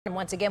And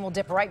once again, we'll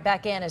dip right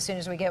back in as soon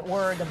as we get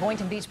word. The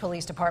Boynton Beach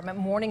Police Department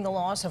mourning the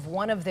loss of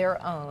one of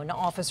their own.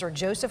 Officer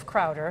Joseph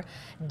Crowder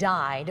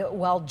died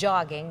while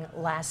jogging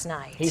last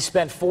night. He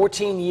spent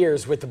 14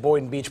 years with the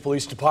Boynton Beach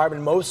Police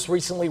Department, most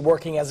recently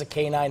working as a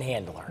canine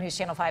handler. News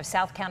Channel 5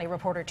 South County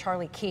reporter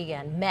Charlie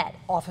Keegan met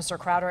Officer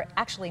Crowder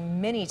actually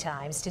many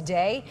times.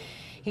 Today,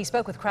 he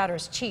spoke with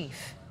Crowder's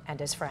chief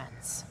and his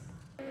friends.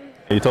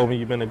 He told me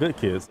you've been a good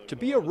kid. To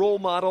be a role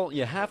model,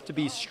 you have to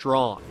be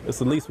strong. It's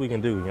the least we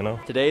can do, you know?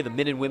 Today, the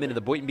men and women in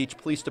the Boynton Beach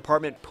Police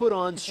Department put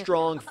on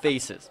strong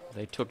faces.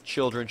 They took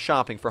children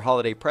shopping for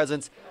holiday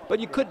presents, but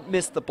you couldn't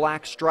miss the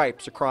black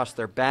stripes across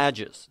their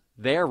badges.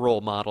 Their role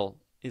model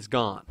is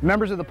gone.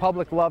 Members of the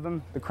public love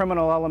him. The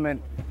criminal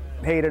element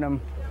hated him,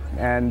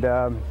 and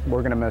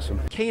we're going to miss him.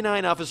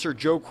 Canine Officer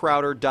Joe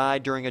Crowder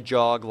died during a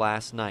jog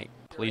last night.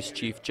 Police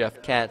Chief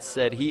Jeff Katz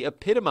said he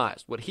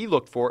epitomized what he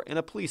looked for in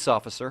a police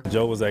officer.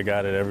 Joe was that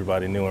guy that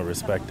everybody knew and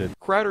respected.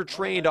 Crowder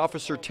trained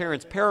Officer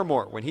Terrence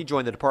Paramore when he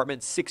joined the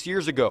department 6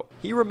 years ago.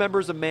 He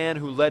remembers a man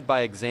who led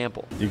by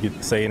example. You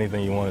could say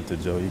anything you wanted to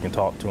Joe. You can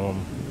talk to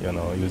him. You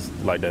know, he was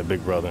like that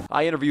big brother.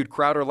 I interviewed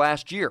Crowder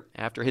last year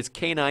after his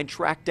canine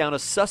tracked down a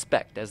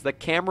suspect as the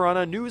camera on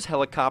a news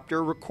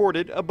helicopter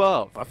recorded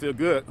above. I feel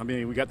good. I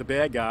mean, we got the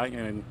bad guy,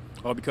 and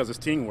all because it's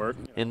teamwork.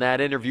 In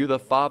that interview, the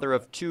father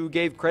of two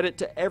gave credit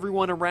to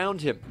everyone around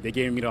him. They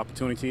gave me the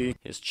opportunity.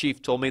 His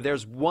chief told me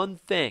there's one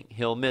thing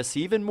he'll miss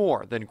even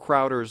more than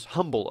Crowder's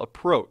humble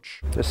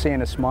approach. Just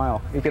seeing his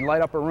smile. He could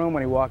light up a room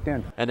when he walked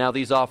in. And now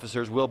these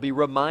officers will be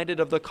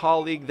reminded of the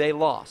colleague they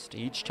lost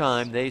each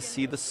time they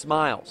see the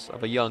smiles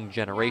of a young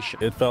generation.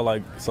 It felt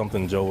like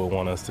something Joe would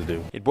want us to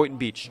do. In Boynton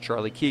Beach,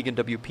 Charlie Keegan,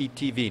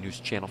 WPTV News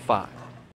Channel 5.